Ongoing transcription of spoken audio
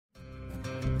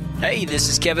Hey, this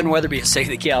is Kevin Weatherby at Say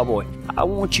the Cowboy. I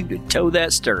want you to toe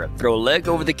that stirrup, throw a leg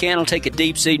over the cantle, take a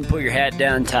deep seat, and put your hat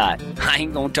down tight. I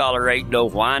ain't gonna tolerate no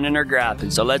whining or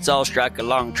griping, so let's all strike a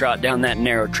long trot down that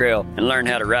narrow trail and learn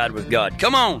how to ride with God.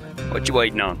 Come on! What you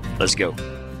waiting on? Let's go.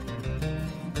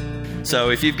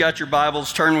 So if you've got your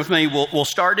Bibles, turn with me. We'll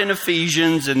start in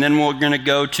Ephesians, and then we're going to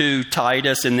go to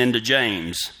Titus and then to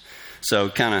James. So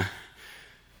kind of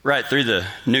right through the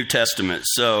New Testament.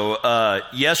 So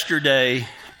yesterday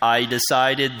I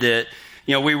decided that,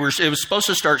 it was supposed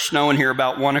to start snowing here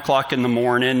about 1 o'clock in the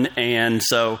morning, and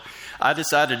so I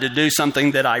decided to do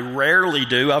something that I rarely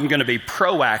do. I'm going to be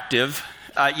proactive.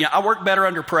 I work better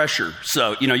under pressure.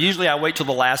 So, usually I wait till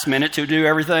the last minute to do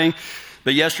everything.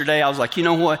 But yesterday I was like, you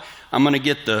know what? I'm going to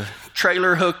get the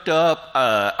trailer hooked up.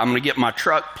 I'm going to get my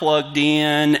truck plugged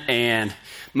in, and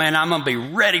man, I'm going to be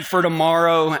ready for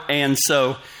tomorrow. And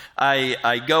so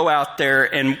I go out there,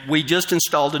 and we just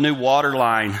installed a new water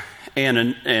line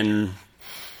and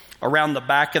around the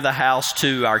back of the house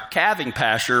to our calving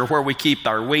pasture where we keep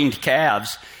our weaned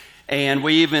calves. And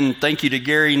we even, thank you to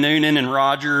Gary Noonan and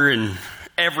Roger and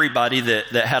everybody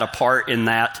that had a part in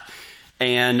that.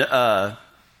 And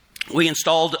we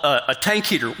installed a tank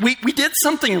heater. We did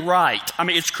something right. I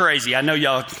mean, it's crazy. I know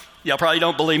y'all probably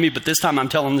don't believe me, but this time I'm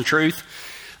telling the truth.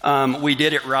 We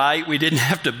did it right. We didn't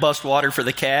have to bust water for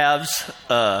the calves.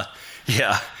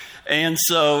 And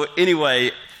so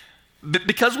anyway,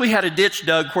 because we had a ditch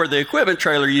dug where the equipment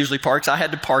trailer usually parks, I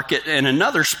had to park it in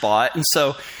another spot. And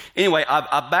so anyway,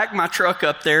 I back my truck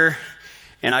up there,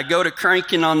 and I go to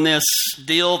cranking on this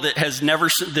deal that has never,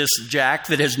 this jack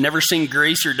that has never seen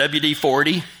grease or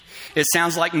WD-40. It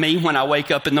sounds like me when I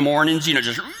wake up in the mornings,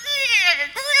 just.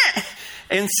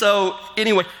 And so,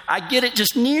 anyway, I get it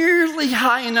just nearly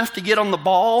high enough to get on the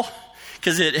ball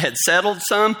because it had settled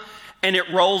some, and it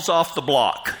rolls off the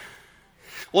block.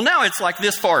 Well, now it's like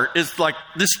this far. It's like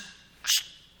this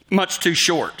much too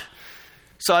short.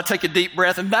 So I take a deep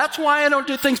breath, and that's why I don't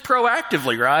do things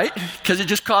proactively, right? Because it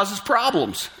just causes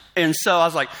problems. And so I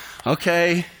was like,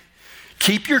 okay,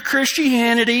 keep your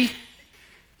Christianity.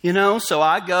 So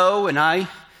I go and I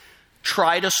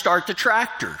try to start the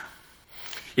tractor.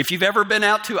 If you've ever been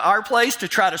out to our place to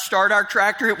try to start our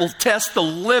tractor, it will test the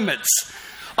limits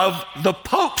of the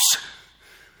Pope's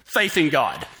faith in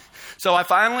God. So I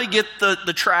finally get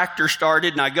the tractor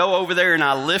started, and I go over there and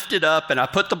I lift it up and I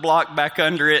put the block back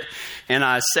under it and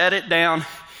I set it down,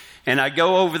 and I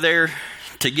go over there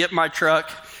to get my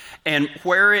truck, and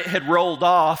where it had rolled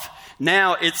off,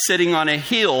 now it's sitting on a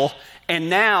hill, and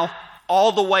now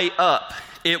all the way up,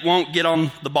 it won't get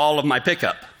on the ball of my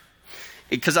pickup.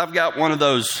 Because I've got one of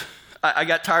those, I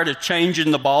got tired of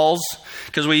changing the balls,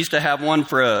 because we used to have one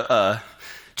for a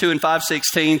 2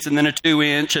 5/16 and then a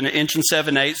 2-inch and an 1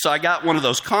 7/8. So I got one of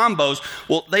those combos.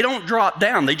 Well, they don't drop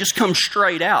down, they just come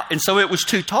straight out. And so it was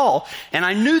too tall, and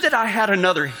I knew that I had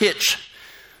another hitch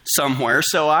somewhere.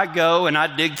 So I go and I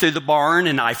dig through the barn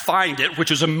and I find it,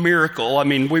 which is a miracle. I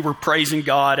mean, we were praising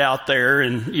God out there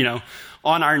and,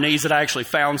 on our knees that I actually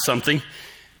found something.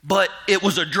 But it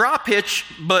was a drop hitch,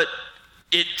 but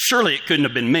surely it couldn't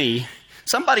have been me.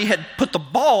 Somebody had put the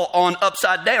ball on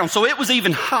upside down, so it was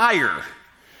even higher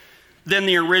than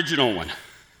the original one.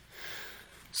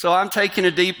 So I'm taking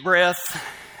a deep breath,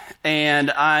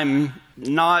 and I'm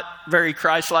not very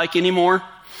Christ-like anymore.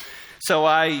 So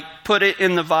I put it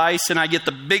in the vise, and I get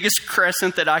the biggest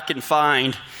crescent that I can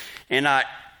find, and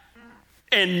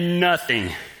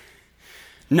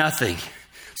nothing.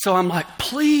 So I'm like,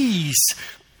 please,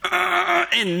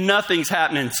 and nothing's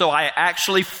happening. So I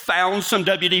actually found some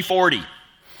WD-40,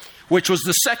 which was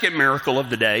the second miracle of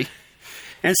the day.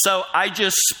 And so I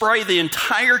just spray the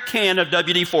entire can of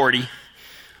WD-40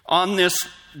 on this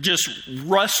just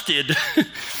rusted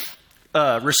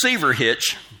receiver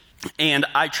hitch, and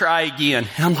I try again.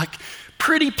 And I'm like,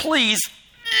 pretty please,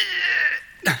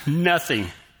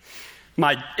 nothing.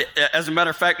 As a matter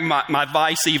of fact, my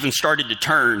vise even started to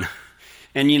turn.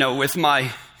 And, with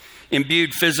my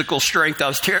imbued physical strength, I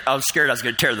was scared I was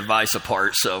going to tear the vise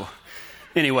apart. So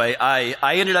anyway,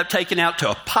 I ended up taking it out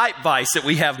to a pipe vise that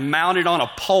we have mounted on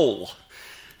a pole.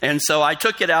 And so I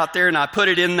took it out there and I put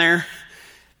it in there,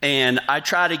 and I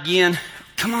tried again.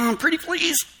 Come on, pretty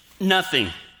please. Nothing.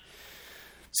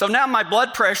 So now my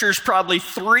blood pressure is probably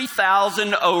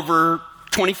 3,000 over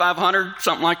 2,500,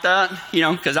 something like that,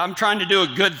 because I'm trying to do a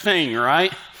good thing,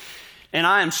 right? And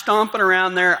I am stomping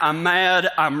around there. I'm mad.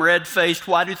 I'm red-faced.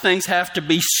 Why do things have to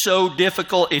be so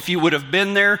difficult? If you would have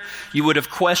been there, you would have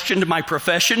questioned my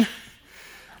profession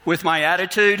with my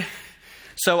attitude.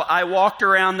 So I walked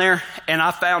around there, and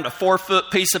I found a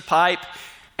 4-foot piece of pipe,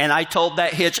 and I told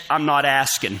that hitch, I'm not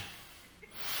asking.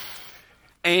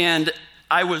 And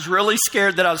I was really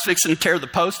scared that I was fixing to tear the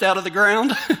post out of the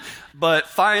ground, but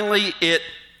finally it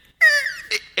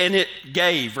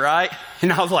gave, right?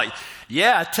 And I was like,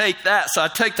 yeah, take that. So I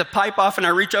take the pipe off and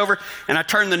I reach over and I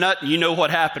turn the nut, and you know what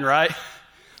happened, right?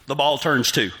 The ball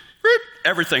turns too.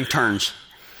 Everything turns.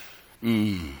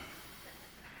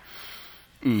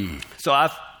 So I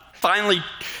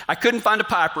couldn't find a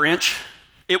pipe wrench.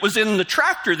 It was in the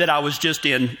tractor that I was just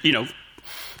in,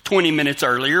 20 minutes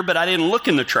earlier, but I didn't look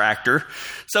in the tractor.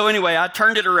 So anyway, I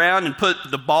turned it around and put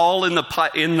the ball in the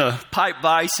pipe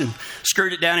vise and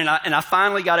screwed it down, and I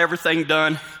finally got everything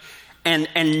done.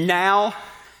 And now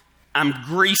I'm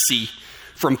greasy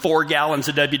from 4 gallons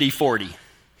of WD-40.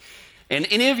 And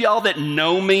any of y'all that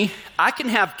know me, I can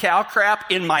have cow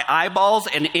crap in my eyeballs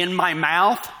and in my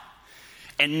mouth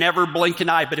and never blink an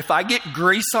eye. But if I get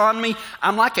grease on me,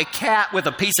 I'm like a cat with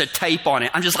a piece of tape on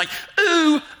it. I'm just like,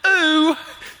 ooh, ooh,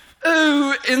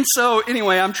 ooh. And so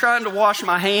anyway, I'm trying to wash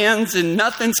my hands and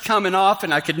nothing's coming off,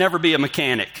 and I could never be a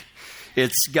mechanic.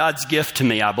 It's God's gift to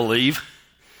me, I believe.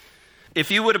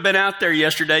 If you would have been out there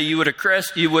yesterday, you would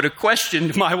have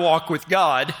questioned my walk with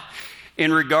God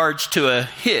in regards to a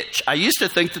hitch. I used to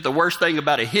think that the worst thing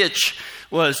about a hitch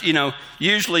was,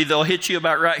 usually they'll hit you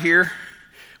about right here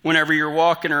whenever you're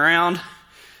walking around.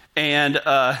 And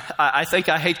I think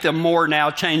I hate them more now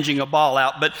changing a ball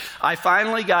out. But I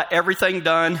finally got everything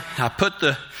done. I put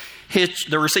the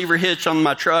receiver hitch on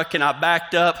my truck, and I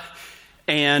backed up.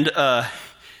 And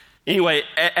anyway,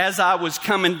 as I was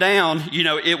coming down,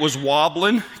 it was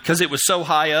wobbling because it was so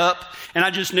high up. And I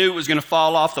just knew it was going to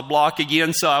fall off the block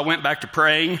again, so I went back to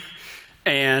praying.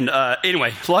 And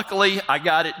anyway, luckily, I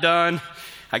got it done.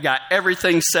 I got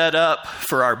everything set up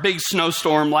for our big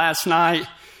snowstorm last night.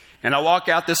 And I walk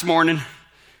out this morning,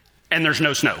 and there's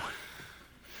no snow.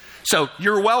 So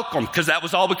you're welcome, because that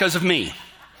was all because of me.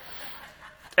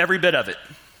 Every bit of it.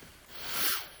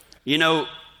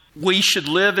 We should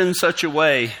live in such a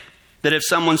way that if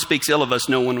someone speaks ill of us,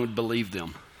 no one would believe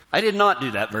them. I did not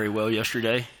do that very well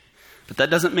yesterday. But that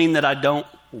doesn't mean that I don't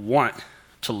want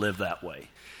to live that way.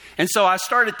 And so I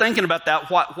started thinking about that,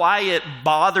 why it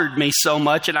bothered me so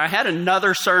much. And I had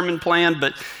another sermon planned,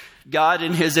 but God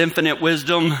in his infinite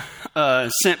wisdom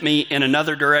sent me in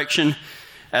another direction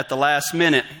at the last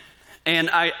minute. And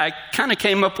I kind of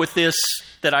came up with this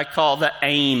that I call the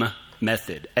AIM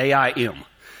method, A-I-M,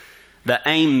 the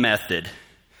AIM method.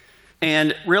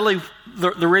 And really,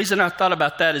 the reason I thought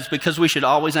about that is because we should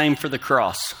always aim for the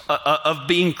cross, of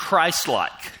being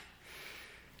Christ-like.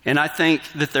 And I think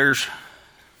that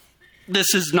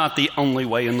this is not the only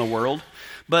way in the world,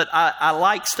 but I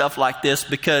like stuff like this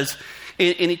because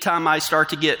anytime I start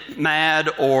to get mad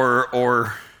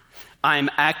or I'm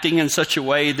acting in such a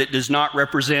way that does not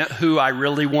represent who I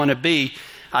really want to be,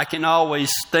 I can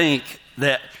always think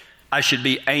that I should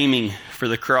be aiming for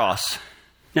the cross.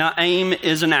 Now, AIM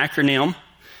is an acronym,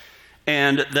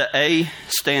 and the A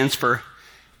stands for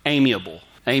amiable.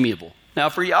 Amiable. Now,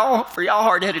 for y'all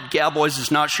hard-headed cowboys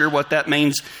that's not sure what that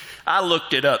means, I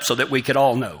looked it up so that we could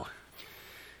all know.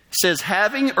 It says,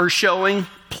 having or showing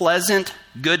pleasant,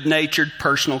 good-natured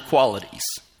personal qualities.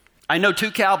 I know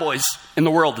 2 cowboys in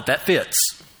the world that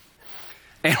fits.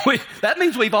 And that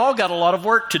means we've all got a lot of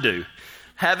work to do.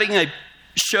 Having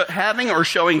or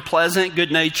showing pleasant,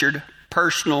 good-natured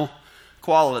personal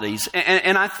qualities.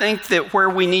 And I think that where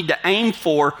we need to aim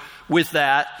for with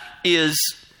that is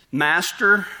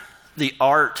master the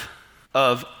art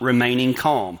of remaining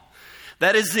calm.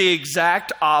 That is the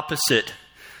exact opposite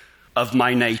of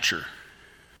my nature.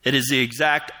 It is the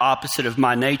exact opposite of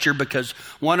my nature because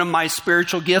one of my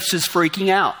spiritual gifts is freaking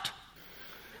out.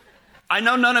 I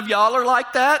know none of y'all are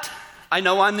like that. I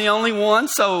know I'm the only one,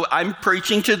 so I'm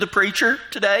preaching to the preacher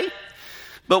today.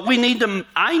 But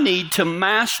I need to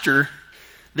master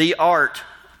the art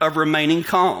of remaining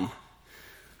calm.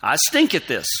 I stink at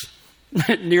this.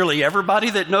 Nearly everybody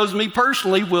that knows me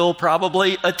personally will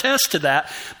probably attest to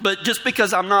that. But just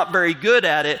because I'm not very good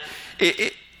at it,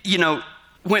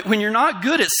 when you're not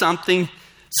good at something,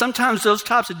 sometimes those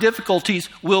types of difficulties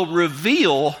will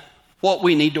reveal what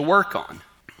we need to work on.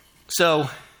 So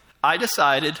I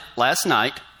decided last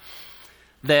night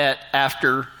that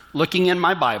after looking in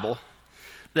my Bible,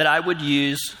 that I would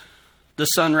use the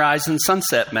sunrise and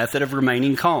sunset method of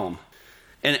remaining calm.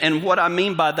 And what I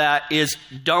mean by that is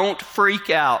don't freak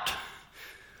out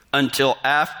until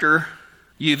after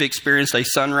you've experienced a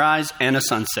sunrise and a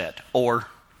sunset, or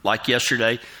like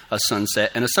yesterday, a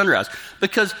sunset and a sunrise.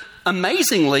 Because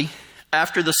amazingly,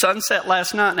 after the sunset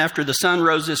last night and after the sun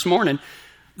rose this morning,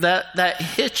 that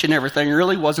hitch and everything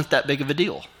really wasn't that big of a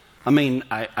deal. I mean,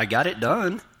 I got it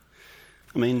done.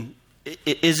 I mean,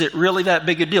 Is it really that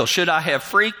big a deal? Should I have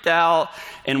freaked out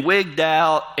and wigged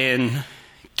out and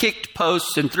kicked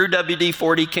posts and threw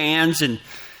WD-40 cans and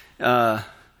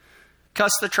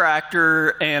cussed the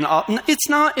tractor? And it's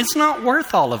not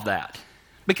worth all of that,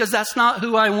 because that's not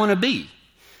who I want to be.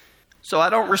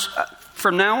 So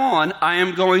from now on, I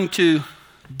am going to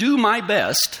do my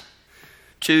best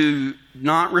to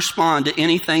not respond to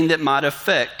anything that might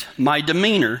affect my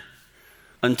demeanor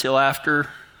until after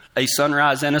a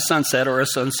sunrise and a sunset, or a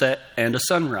sunset and a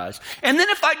sunrise. And then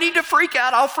if I need to freak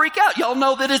out, I'll freak out. Y'all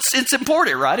know that it's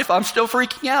important, right? If I'm still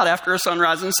freaking out after a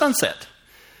sunrise and a sunset.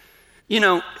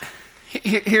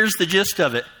 Here's the gist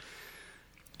of it.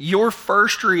 Your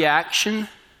first reaction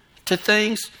to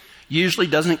things usually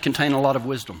doesn't contain a lot of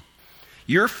wisdom.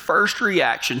 Your first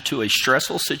reaction to a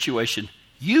stressful situation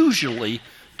usually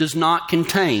does not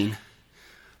contain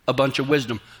a bunch of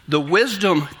wisdom. The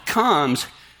wisdom comes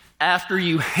after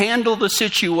you handle the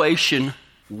situation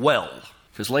well.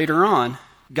 Because later on,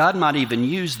 God might even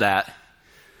use that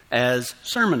as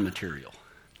sermon material.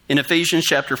 In Ephesians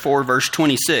chapter 4, verse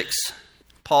 26,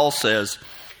 Paul says,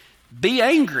 "Be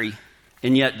angry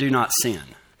and yet do not sin.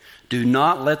 Do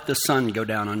not let the sun go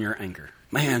down on your anger."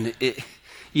 Man,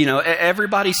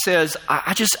 everybody says,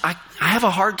 I have a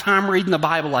hard time reading the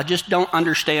Bible. I just don't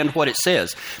understand what it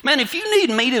says. Man, if you need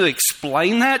me to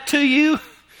explain that to you,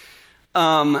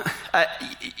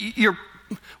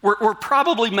 we're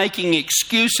probably making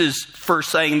excuses for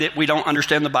saying that we don't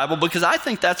understand the Bible, because I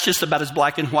think that's just about as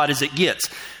black and white as it gets.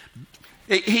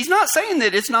 He's not saying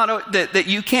that it's not that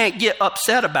you can't get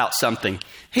upset about something.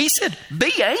 He said,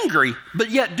 be angry, but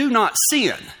yet do not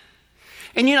sin.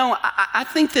 And I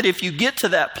think that if you get to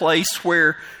that place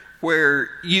where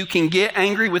you can get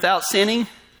angry without sinning,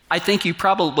 I think you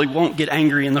probably won't get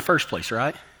angry in the first place,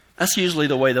 right? That's usually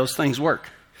the way those things work.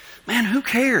 Man, who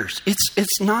cares?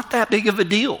 It's not that big of a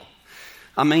deal.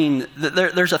 I mean,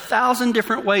 there's 1,000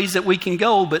 different ways that we can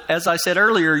go, but as I said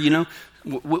earlier,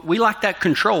 we like that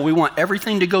control. We want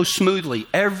everything to go smoothly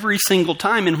every single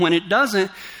time, and when it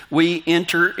doesn't, we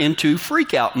enter into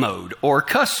freak out mode, or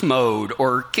cuss mode,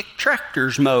 or kick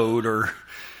tractors mode, or,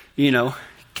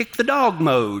 kick the dog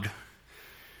mode.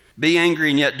 Be angry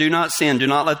and yet do not sin. Do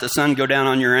not let the sun go down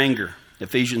on your anger.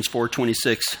 Ephesians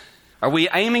 4:26. Are we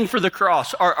aiming for the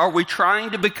cross? Are we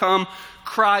trying to become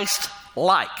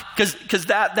Christ-like? Because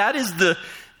that is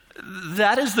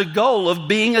the goal of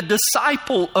being a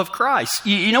disciple of Christ.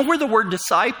 You know where the word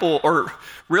disciple, or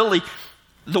really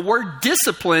the word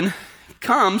discipline,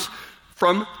 comes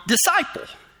from disciple.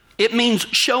 It means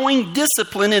showing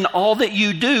discipline in all that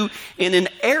you do in an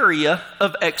area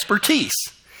of expertise.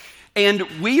 And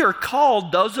we are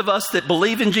called, those of us that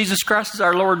believe in Jesus Christ as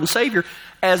our Lord and Savior,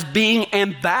 as being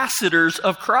ambassadors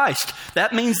of Christ.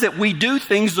 That means that we do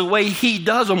things the way He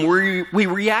does them. We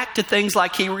react to things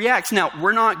like He reacts. Now,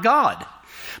 we're not God,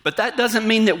 but that doesn't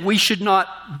mean that we should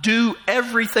not do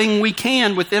everything we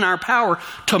can within our power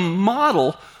to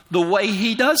model the way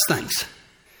He does things.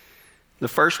 The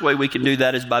first way we can do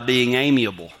that is by being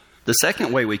amiable. The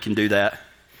second way we can do that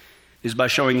is by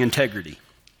showing integrity.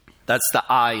 That's the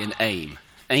I in aim.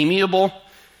 Amiable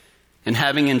and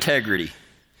having integrity.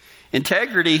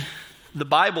 Integrity, the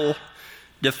Bible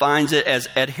defines it as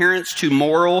adherence to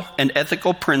moral and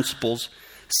ethical principles,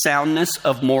 soundness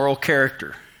of moral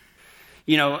character.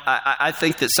 I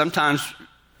think that sometimes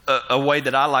a way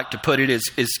that I like to put it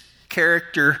is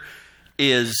character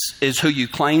is who you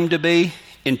claim to be.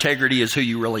 Integrity is who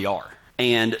you really are.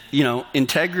 And,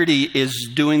 integrity is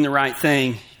doing the right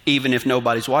thing even if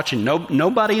nobody's watching.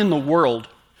 Nobody in the world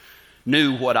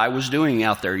knew what I was doing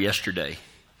out there yesterday.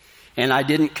 And I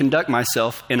didn't conduct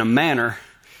myself in a manner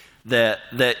that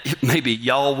maybe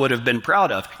y'all would have been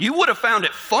proud of. You would have found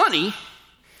it funny,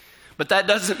 but that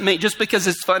doesn't mean, just because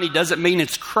it's funny doesn't mean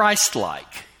it's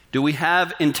Christ-like. Do we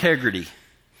have integrity?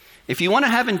 If you want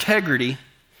to have integrity,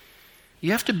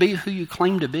 you have to be who you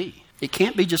claim to be. It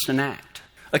can't be just an act.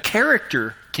 A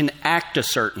character can act a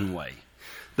certain way,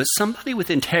 but somebody with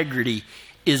integrity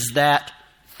is that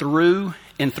through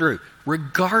and through,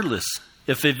 regardless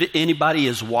if anybody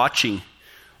is watching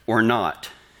or not.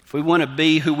 If we want to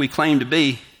be who we claim to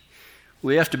be,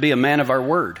 we have to be a man of our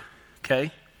word,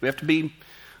 okay? We have to be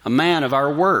a man of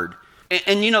our word.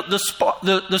 And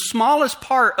the smallest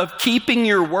part of keeping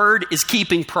your word is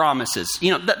keeping promises.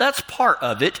 That's part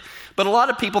of it. But a lot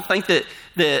of people think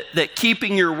that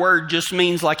keeping your word just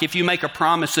means like if you make a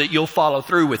promise that you'll follow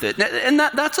through with it. And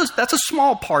that's a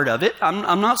small part of it.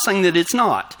 I'm not saying that it's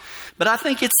not. But I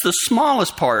think it's the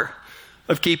smallest part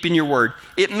of keeping your word.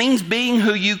 It means being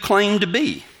who you claim to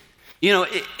be.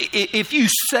 If you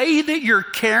say that you're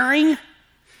caring,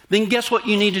 then guess what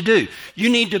you need to do? You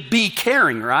need to be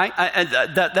caring, right?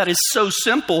 That is so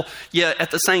simple, yet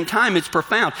at the same time, it's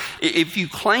profound. If you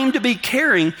claim to be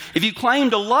caring, if you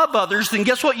claim to love others, then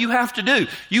guess what you have to do?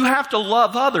 You have to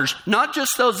love others, not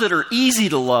just those that are easy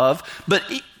to love, but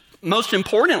most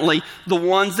importantly, the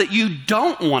ones that you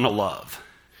don't want to love.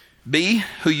 Be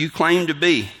who you claim to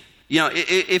be.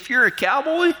 If you're a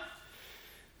cowboy,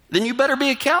 then you better be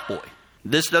a cowboy.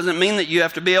 This doesn't mean that you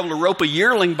have to be able to rope a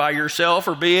yearling by yourself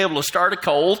or be able to start a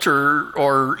colt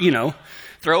or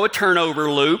throw a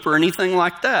turnover loop or anything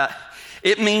like that.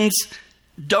 It means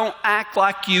don't act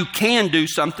like you can do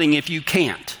something if you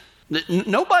can't.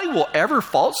 Nobody will ever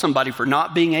fault somebody for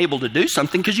not being able to do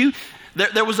something because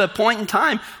there was a point in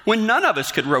time when none of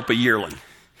us could rope a yearling,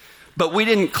 but we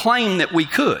didn't claim that we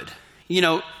could.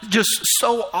 Just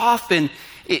so often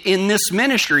in this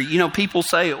ministry, people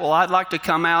say, well, I'd like to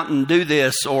come out and do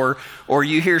this. Or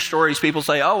you hear stories, people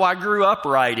say, oh, I grew up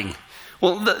writing.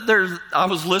 Well, I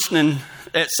was listening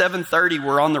at 7:30.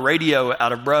 We're on the radio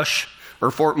out of Brush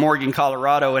or Fort Morgan,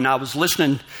 Colorado. And I was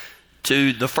listening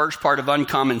to the first part of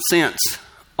Uncommon Sense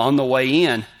on the way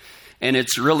in. And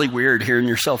it's really weird hearing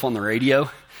yourself on the radio.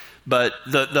 But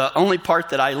the only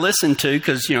part that I listened to,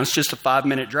 because, it's just a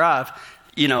 5-minute drive,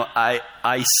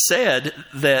 I said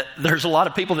that there's a lot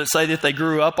of people that say that they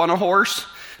grew up on a horse,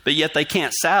 but yet they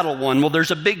can't saddle one. Well,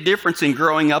 there's a big difference in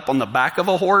growing up on the back of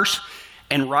a horse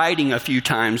and riding a few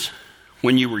times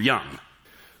when you were young.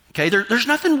 Okay, there's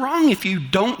nothing wrong if you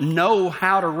don't know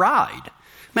how to ride.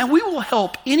 Man, we will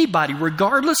help anybody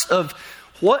regardless of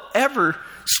whatever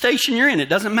station you're in. It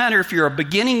doesn't matter if you're a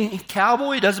beginning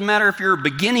cowboy. It doesn't matter if you're a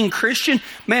beginning Christian.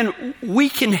 Man, we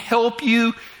can help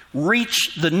you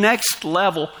reach the next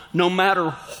level no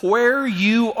matter where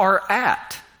you are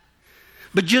at.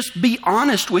 But just be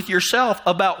honest with yourself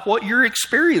about what your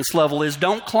experience level is.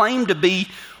 Don't claim to be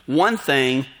one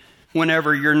thing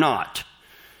whenever you're not.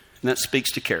 And that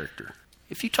speaks to character.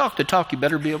 If you talk the talk, you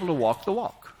better be able to walk the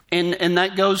walk. And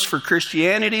that goes for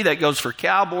Christianity, that goes for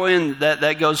cowboying,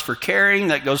 that goes for caring,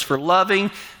 that goes for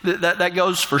loving, that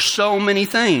goes for so many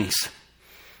things.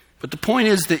 But the point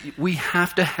is that we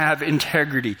have to have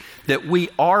integrity, that we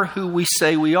are who we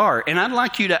say we are. And I'd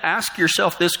like you to ask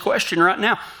yourself this question right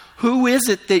now. Who is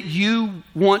it that you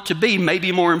want to be?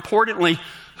 Maybe more importantly,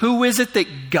 who is it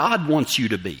that God wants you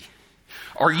to be?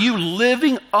 Are you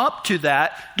living up to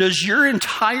that? Does your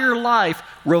entire life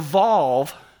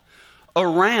revolve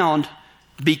around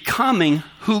becoming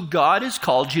who God has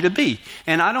called you to be?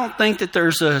 And I don't think that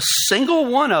there's a single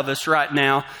one of us right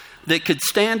now that could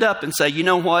stand up and say, you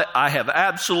know what, I have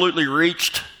absolutely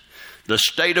reached the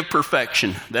state of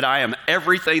perfection, that I am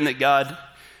everything that God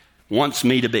wants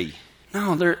me to be.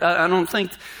 No, I don't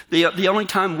think, the only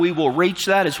time we will reach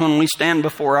that is when we stand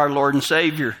before our Lord and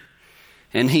Savior.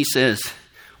 And He says,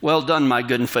 well done, my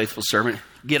good and faithful servant.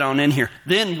 Get on in here.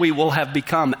 Then we will have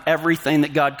become everything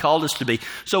that God called us to be.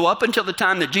 So up until the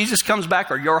time that Jesus comes back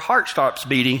or your heart stops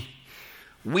beating,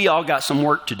 we all got some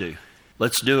work to do.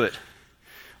 Let's do it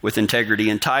with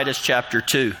integrity. In Titus chapter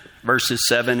 2, verses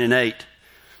 7 and 8,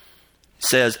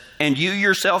 says, and you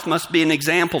yourself must be an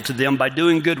example to them by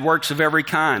doing good works of every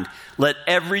kind. Let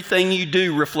everything you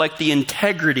do reflect the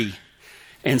integrity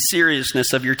and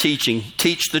seriousness of your teaching.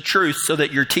 Teach the truth so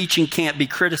that your teaching can't be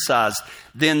criticized.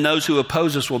 Then those who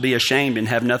oppose us will be ashamed and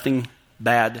have nothing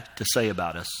bad to say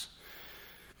about us.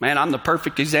 Man, I'm the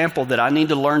perfect example that I need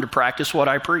to learn to practice what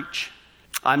I preach.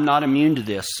 I'm not immune to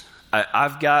this.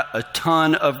 I've got a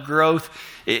ton of growth.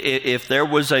 If there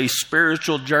was a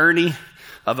spiritual journey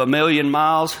of 1,000,000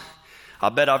 miles, I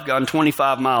bet I've gone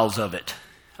 25 miles of it.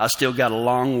 I still got a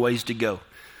long ways to go.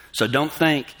 So don't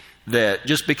think that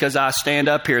just because I stand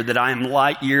up here that I am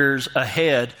light years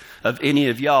ahead of any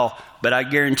of y'all. But I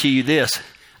guarantee you this,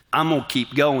 I'm going to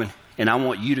keep going, and I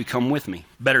want you to come with me.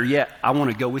 Better yet, I want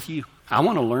to go with you. I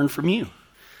want to learn from you.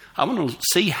 I want to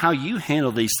see how you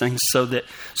handle these things so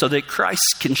that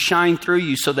Christ can shine through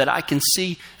you, so that I can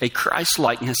see a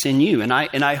Christ-likeness in you. And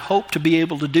I hope to be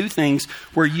able to do things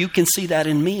where you can see that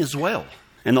in me as well.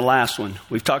 And the last one,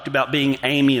 we've talked about being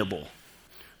amiable.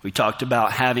 We talked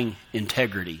about having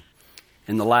integrity.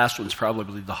 And the last one's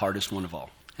probably the hardest one of all.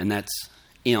 And that's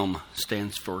M,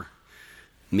 stands for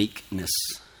meekness.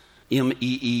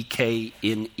 meekness,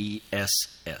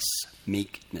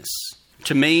 meekness.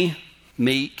 To me,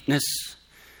 meekness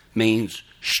means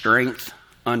strength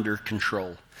under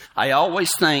control. I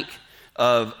always think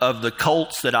of the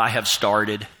cults that I have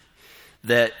started,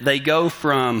 that they go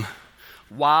from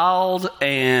wild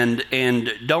and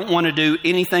don't want to do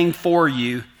anything for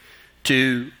you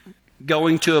to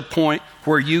going to a point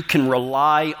where you can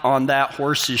rely on that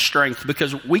horse's strength.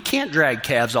 Because we can't drag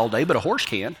calves all day, but a horse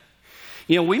can.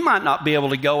 We might not be able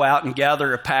to go out and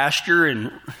gather a pasture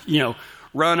and,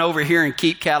 run over here and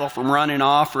keep cattle from running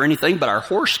off or anything, but our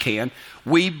horse can.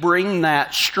 We bring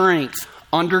that strength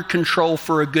under control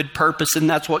for a good purpose, and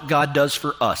that's what God does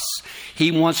for us.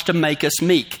 He wants to make us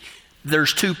meek.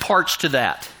 There's two parts to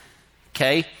that,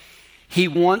 okay? He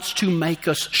wants to make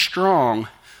us strong,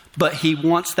 but he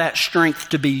wants that strength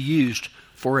to be used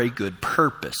for a good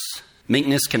purpose.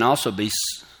 Meekness can also be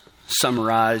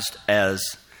summarized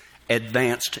as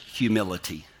advanced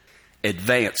humility.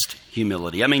 Advanced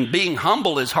humility. I mean, being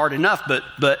humble is hard enough,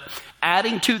 but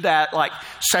adding to that, like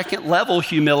second level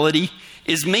humility,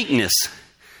 is meekness.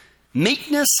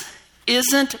 Meekness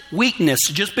isn't weakness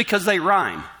just because they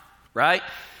rhyme, right?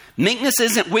 Meekness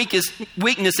isn't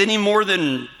weakness any more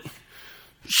than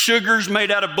sugars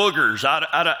made out of boogers.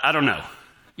 I don't know.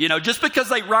 Just because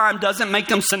they rhyme doesn't make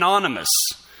them synonymous.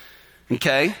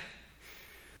 Okay?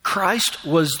 Christ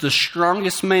was the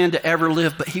strongest man to ever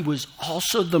live, but he was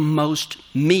also the most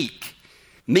meek.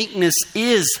 Meekness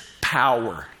is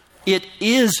power. It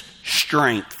is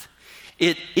strength.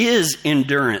 It is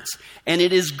endurance. And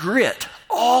it is grit,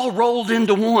 all rolled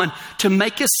into one to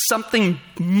make us something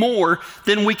more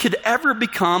than we could ever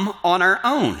become on our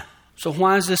own. So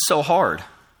why is this so hard?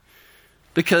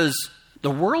 Because the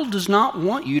world does not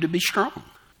want you to be strong.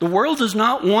 The world does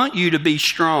not want you to be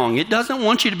strong. It doesn't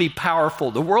want you to be powerful.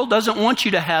 The world doesn't want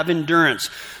you to have endurance.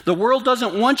 The world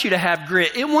doesn't want you to have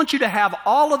grit. It wants you to have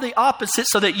all of the opposite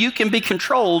so that you can be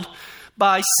controlled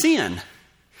by sin.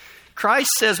 Christ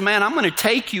says, man, I'm going to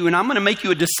take you and I'm going to make you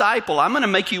a disciple. I'm going to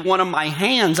make you one of my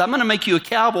hands. I'm going to make you a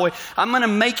cowboy. I'm going to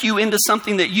make you into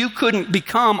something that you couldn't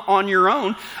become on your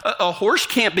own. A horse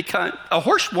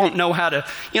won't know how to,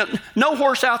 no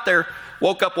horse out there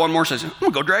woke up one morning and says, I'm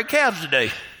going to go drag calves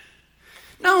today.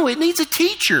 No, it needs a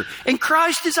teacher. And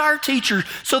Christ is our teacher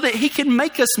so that he can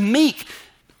make us meek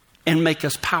and make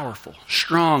us powerful,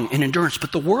 strong, and endurance.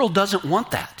 But the world doesn't want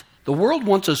that. The world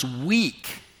wants us weak.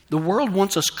 The world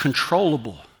wants us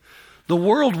controllable. The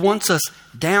world wants us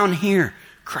down here.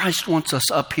 Christ wants us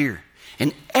up here.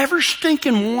 And every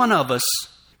stinking one of us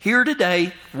here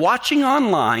today, watching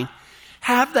online,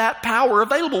 have that power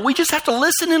available. We just have to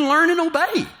listen and learn and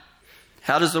obey.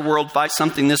 How does the world fight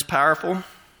something this powerful?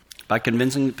 By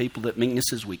convincing the people that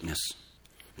meekness is weakness.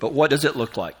 But what does it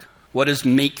look like? What does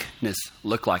meekness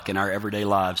look like in our everyday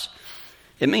lives?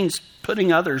 It means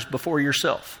putting others before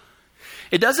yourself.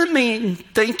 It doesn't mean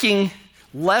thinking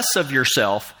less of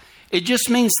yourself. It just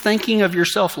means thinking of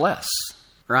yourself less,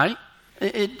 right?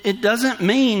 It doesn't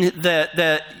mean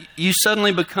that you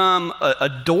suddenly become a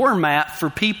doormat for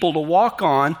people to walk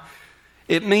on.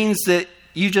 It means that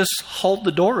you just hold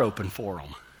the door open for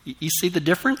them. You see the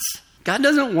difference? God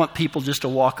doesn't want people just to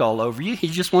walk all over you. He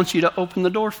just wants you to open the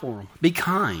door for them. Be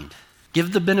kind.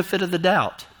 Give the benefit of the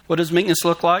doubt. What does meekness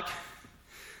look like?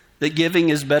 That giving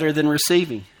is better than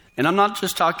receiving. And I'm not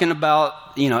just talking about,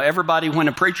 everybody, when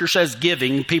a preacher says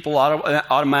giving, people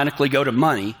automatically go to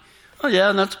money. Oh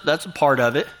yeah, that's a part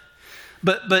of it.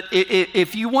 But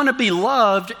if you want to be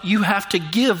loved, you have to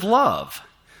give love.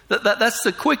 That's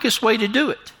the quickest way to do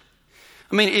it.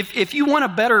 I mean, if you want a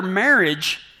better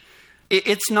marriage,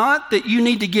 it's not that you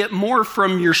need to get more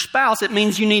from your spouse. It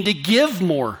means you need to give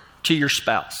more to your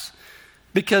spouse.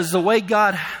 Because the way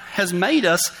God has made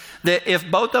us, that if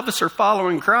both of us are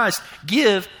following Christ,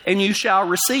 give and you shall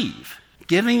receive.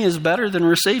 Giving is better than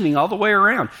receiving all the way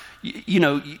around.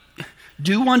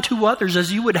 Do unto others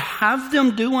as you would have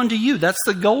them do unto you. That's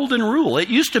the golden rule. It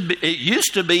used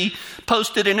to be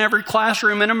posted in every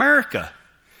classroom in America.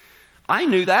 I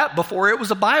knew that before it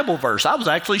was a Bible verse. I was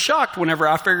actually shocked whenever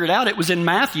I figured out it was in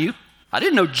Matthew. I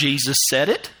didn't know Jesus said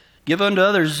it. Give unto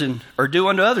others or do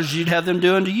unto others, you'd have them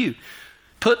do unto you.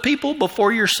 Put people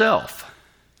before yourself.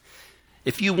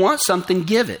 If you want something,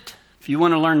 give it. If you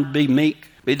want to learn to be meek,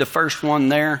 be the first one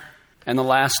there and the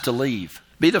last to leave.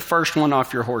 Be the first one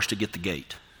off your horse to get the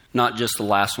gate, not just the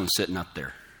last one sitting up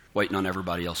there, waiting on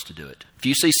everybody else to do it. If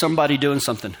you see somebody doing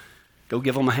something, go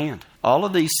give them a hand. All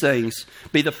of these things,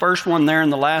 be the first one there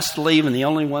and the last to leave and the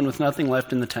only one with nothing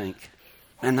left in the tank.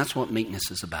 And that's what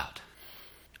meekness is about.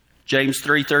 James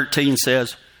 3:13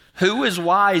 says, who is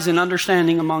wise and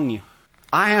understanding among you?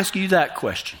 I ask you that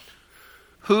question.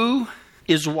 Who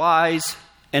is wise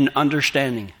and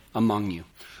understanding among you?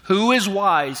 Who is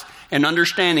wise and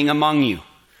understanding among you?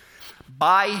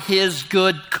 By his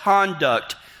good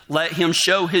conduct, let him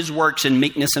show his works in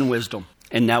meekness and wisdom.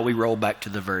 And now we roll back to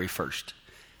the very first.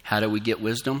 How do we get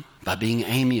wisdom? By being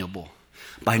amiable.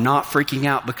 By not freaking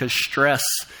out because stress,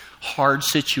 hard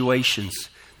situations.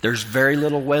 There's very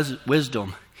little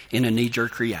wisdom in a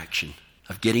knee-jerk reaction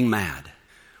of getting mad.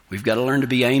 We've got to learn to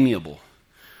be amiable.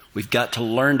 We've got to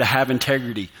learn to have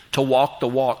integrity, to walk the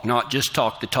walk, not just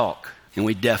talk the talk. And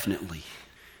we definitely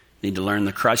need to learn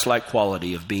the Christ-like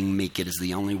quality of being meek. It is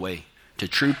the only way to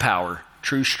true power,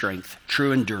 true strength,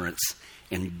 true endurance,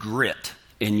 and grit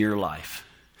in your life.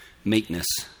 Meekness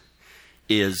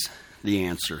is the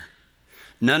answer.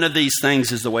 None of these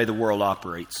things is the way the world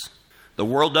operates. The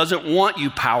world doesn't want you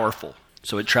powerful,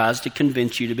 so it tries to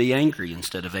convince you to be angry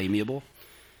instead of amiable.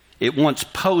 It wants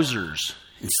posers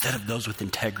instead of those with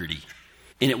integrity.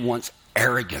 And it wants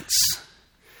arrogance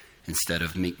instead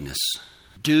of meekness.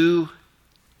 Do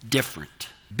different.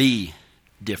 Be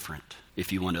different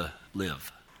if you want to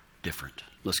live different.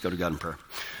 Let's go to God in prayer.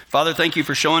 Father, thank you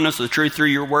for showing us the truth through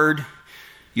your word.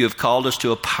 You have called us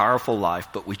to a powerful life,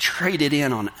 but we trade it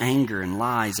in on anger and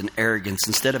lies and arrogance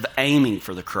instead of aiming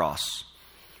for the cross.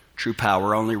 True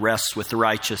power only rests with the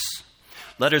righteous.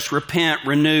 Let us repent,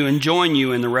 renew, and join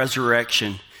you in the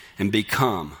resurrection and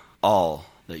become all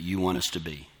that you want us to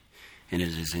be. And it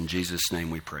is in Jesus' name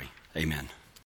we pray. Amen.